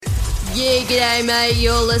Yeah, g'day mate,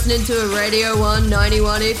 you're listening to a Radio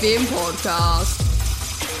 191 FM podcast.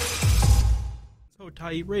 So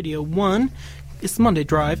tight, Radio 1, it's the Monday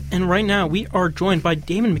Drive, and right now we are joined by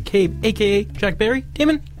Damon McCabe, aka Jack Berry.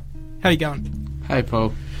 Damon, how you going? Hey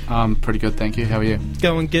Paul, pretty good, thank you. How are you?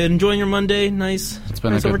 Going good. Enjoying your Monday? Nice. It's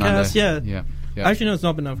been nice a good overcast. Monday. Yeah. Yeah. Actually, no, it's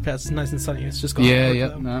not been overcast. It's nice and sunny. It's just gone.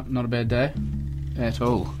 Yeah. No, not a bad day at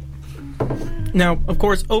all. Now, of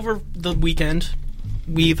course, over the weekend,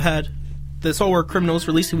 we've had the All Work Criminals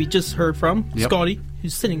release, who we just heard from, Scotty,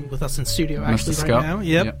 who's sitting with us in studio actually Mr. right Scott. now.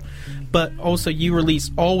 Yep. But also, you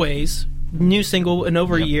released Always, new single in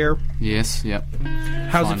over a year. Yes, yep.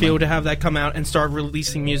 How's Finally. it feel to have that come out and start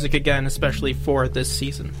releasing music again, especially for this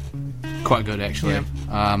season? Quite good, actually. Yeah.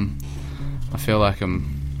 I feel like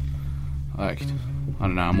I'm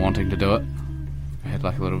wanting to do it. I had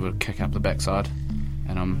like a little bit of kick up the backside,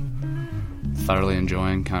 and I'm thoroughly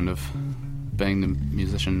enjoying kind of being the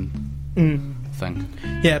musician thing.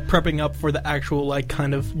 Yeah, prepping up for the actual, like,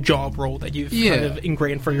 kind of job role that you've kind of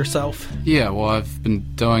ingrained for yourself. Yeah, well, I've been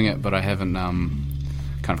doing it, but I haven't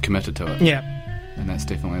kind of committed to it. Yeah. And that's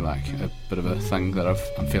definitely like a bit of a thing that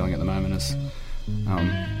I'm feeling at the moment is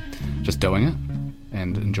just doing it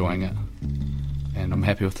and enjoying it. And I'm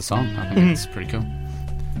happy with the song. I think it's pretty cool.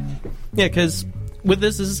 Yeah, because with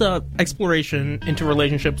this is exploration into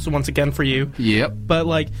relationships once again for you. Yep. But,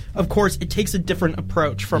 like, of course, it takes a different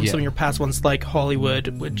approach from some of your past ones, like Hollywood,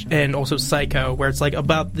 and also Psycho, where it's, like,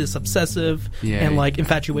 about this obsessive and, like,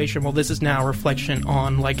 infatuation. Well, this is now a reflection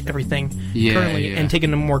on, like, everything currently and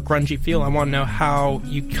taking a more grungy feel. I want to know how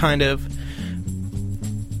you kind of,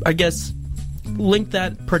 I guess, link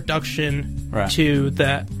that production to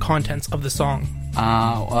the contents of the song.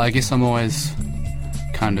 Well, I guess I'm always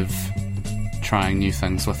kind of trying new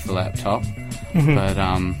things with the laptop, but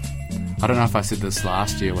I don't know if I said this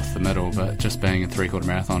last year with the middle, but just being a 3/4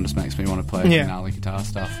 marathon just makes me want to play gnarly guitar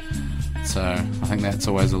stuff. So I think that's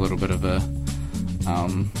always a little bit of a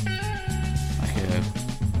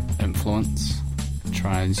influence,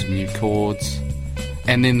 trying some new chords,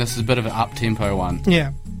 and then this is a bit of an up tempo one.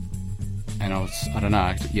 Yeah. And I was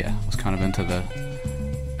kind of into the,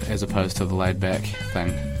 as opposed to the laid back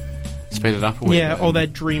thing. Speed it up a wee bit. Yeah, all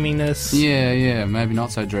that dreaminess. Yeah, maybe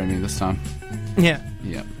not so dreamy this time. Yeah.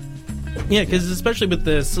 Yeah. Yeah, because especially with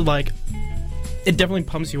this, like, it definitely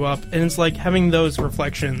pumps you up, and it's like having those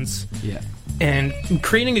reflections. Yeah. And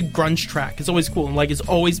creating a grunge track is always cool, and, like, it's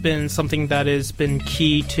always been something that has been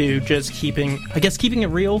key to just keeping it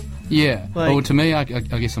real. Yeah. Like, well, to me, I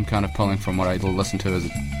guess I'm kind of pulling from what I listened to as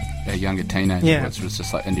a younger teenager, which was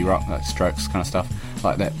just like indie rock, like Strokes kind of stuff,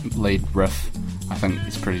 like that lead riff. I think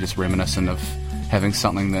it's pretty just reminiscent of having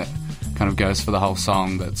something that kind of goes for the whole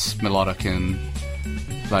song, that's melodic and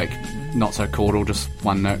like not so chordal, just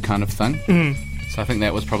one note kind of thing. So I think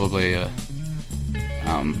that was probably a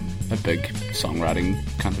big songwriting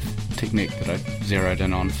kind of technique that I zeroed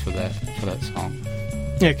in on for that song.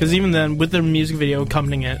 Yeah, because even then, with the music video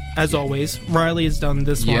accompanying it, as always, Riley has done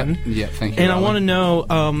this one. Yeah, thank you. And Riley. I want to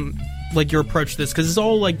know, like, your approach to this, because it's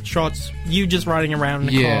all, like, shots, you just riding around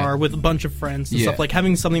in a car with a bunch of friends and stuff, like,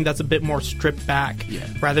 having something that's a bit more stripped back,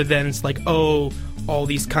 rather than it's like, all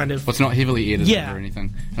these kind of... Well, it's not heavily edited or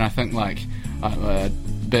anything. And I think, like,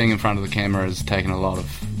 being in front of the camera has taken a lot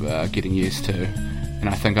of getting used to. And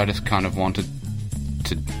I think I just kind of wanted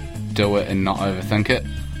to do it and not overthink it.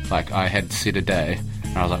 Like, I had set a day,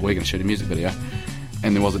 and I was like, we're going to shoot a music video.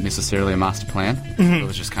 And there wasn't necessarily a master plan. It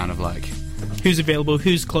was just kind of like... who's available,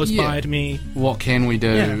 who's close by to me. What can we do?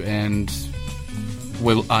 And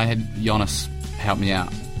I had Jonas help me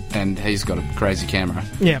out, and he's got a crazy camera.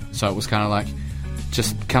 Yeah. So it was kind of like,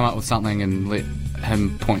 just come up with something and let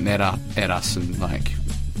him point that up at us, and like,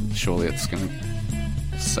 surely it's going to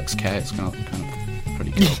 6K. It's going to look kind of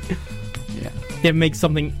pretty cool. Yeah, make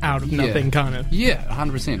something out of nothing, kind of. Yeah,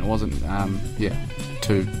 100%. It wasn't,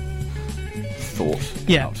 too thought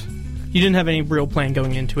out. You didn't have any real plan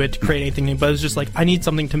going into it to create anything new, but it was just like, I need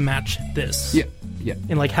something to match this. Yeah.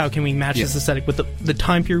 And, like, how can we match this aesthetic with the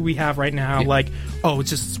time period we have right now? Like, it's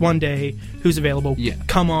just one day, who's available?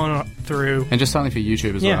 Come on through. And just something for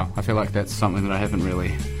YouTube as well. I feel like that's something that I haven't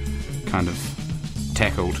really kind of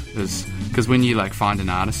tackled. Because when you, like, find an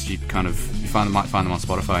artist, you kind of might find them on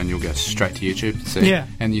Spotify, and you'll go straight to YouTube to see. Yeah.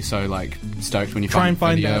 And you're so, like, stoked when you find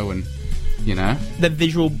a video and... You know? That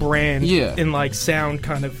visual brand in, like, sound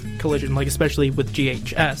kind of collision, like, especially with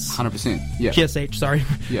GHS. 100%, yeah. GSH, sorry.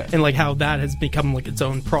 Yeah. And, like, how that has become, like, its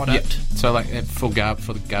own product. Yeah. So, like, for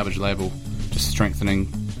the Garbage label, just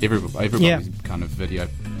strengthening everybody's kind of video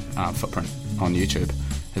footprint on YouTube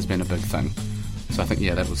has been a big thing. So I think,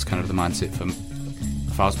 that was kind of the mindset for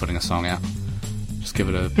if I was putting a song out. Just give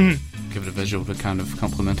it give it a visual to kind of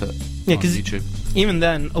complement it on YouTube. Even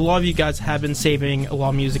then, a lot of you guys have been saving a lot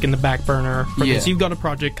of music in the back burner. Because you've got a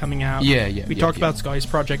project coming out. We talked about Scotty's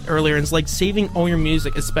project earlier, and it's like saving all your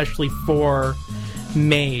music, especially for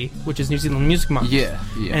May, which is New Zealand Music Month. And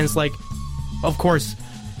it's like, of course,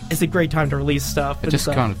 it's a great time to release stuff. It just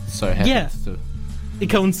kind of so happens to... It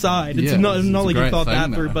coincides. It's not like you thought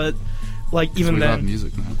that through, but like even then... We love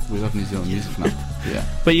music now. We love New Zealand Music Month.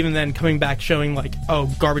 But even then, coming back, showing like,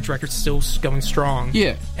 Garbage Records still going strong.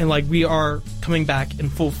 And like, we are coming back in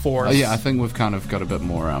full force. I think we've kind of got a bit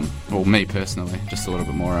more, well, me personally, just a little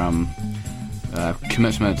bit more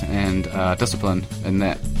commitment and discipline in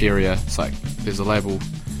that area. It's like, there's a label,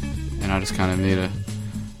 and I just kind of need to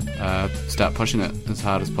start pushing it as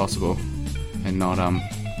hard as possible and not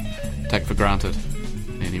take for granted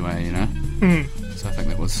anyway, you know? So I think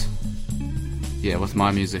that was... with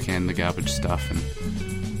my music and the Garbage stuff, and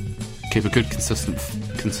keep a good consistent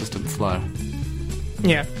flow.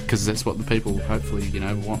 Because that's what the people hopefully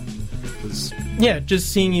want.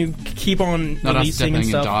 Just seeing you keep on not releasing us and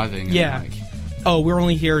stuff. Diving. And we're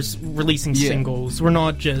only here releasing singles. We're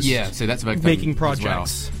not just so that's a big making thing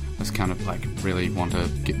projects. As well. I just kind of like really want to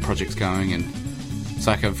get projects going, and it's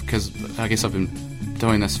like because I guess I've been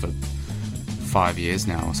doing this for 5 years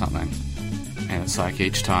now or something. And it's like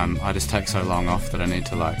each time I just take so long off that I need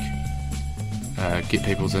to like get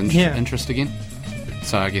people's interest again.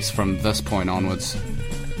 So I guess from this point onwards,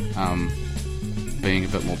 being a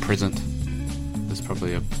bit more present is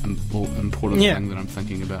probably an important thing that I'm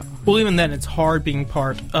thinking about. Well, even then, it's hard being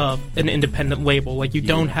part of an independent label. Like, you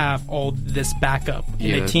don't have all this backup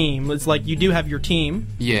in a team. It's like, you do have your team.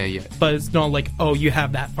 But it's not like, you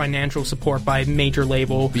have that financial support by a major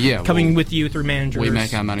label coming with you through managers. We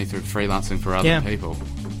make our money through freelancing for other people,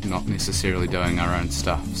 not necessarily doing our own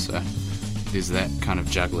stuff. So there's that kind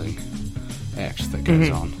of juggling act that goes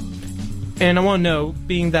on. And I want to know,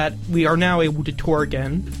 being that we are now able to tour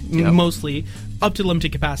again, mostly up to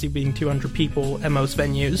limited capacity, being 200 people at most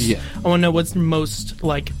venues. I want to know what's the most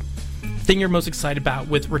thing you're most excited about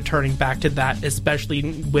with returning back to that, especially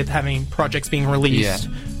with having projects being released,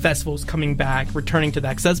 festivals coming back, returning to that,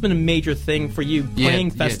 because that's been a major thing for you, playing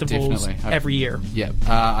festivals every year.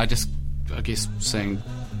 I guess seeing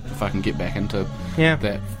if I can get back into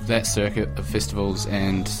that circuit of festivals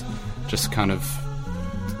and just kind of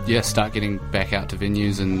start getting back out to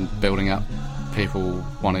venues and building up people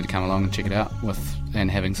wanting to come along and check it out and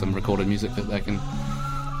having some recorded music that they can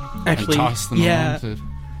actually entice them along to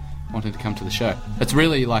wanting to come to the show. It's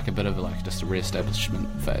really like a bit of just a re-establishment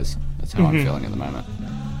phase. That's how I'm feeling at the moment,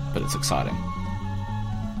 but it's exciting.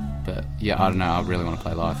 But I don't know, I really want to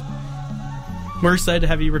play live. We're excited to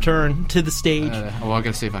have you return to the stage. I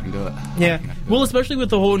gotta see if I can do it. Well, especially with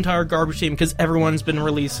the whole entire Garbage team, because everyone's been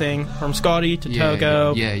releasing, from Scotty to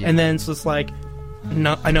Togo, and then it's just like,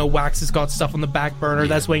 I know Wax has got stuff on the back burner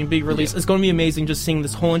that's waiting to be released. It's going to be amazing just seeing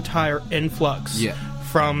this whole entire influx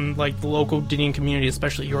from the local Indian community,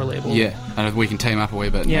 especially your label. And if we can team up a wee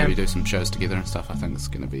bit and maybe do some shows together and stuff, I think it's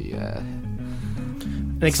going to be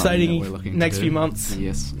an exciting next few months.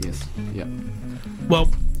 Yes. Well,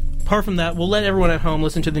 apart from that, we'll let everyone at home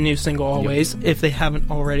listen to the new single Always, if they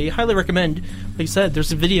haven't already. I highly recommend. Like I said,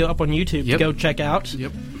 there's a video up on YouTube to go check out.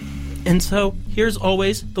 And so, here's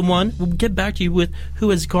Always, the one. We'll get back to you with who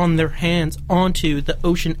has gone their hands onto the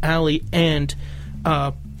Ocean Alley and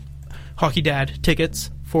Hockey Dad tickets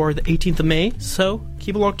for the 18th of May. So,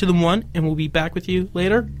 keep along to the one, and we'll be back with you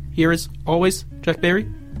later. Here is Always, Jack Berry.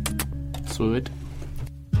 Sweet.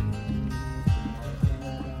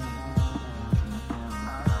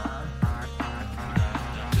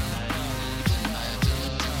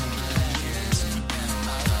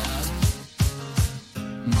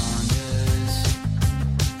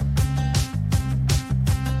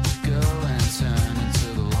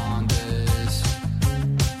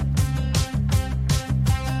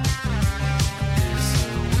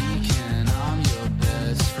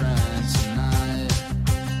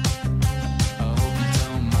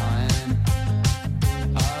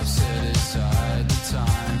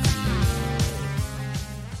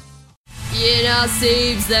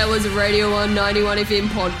 Sieves, that was a Radio 1 91 FM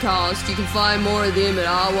podcast. You can find more of them at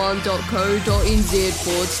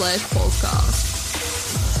r1.co.nz/podcast.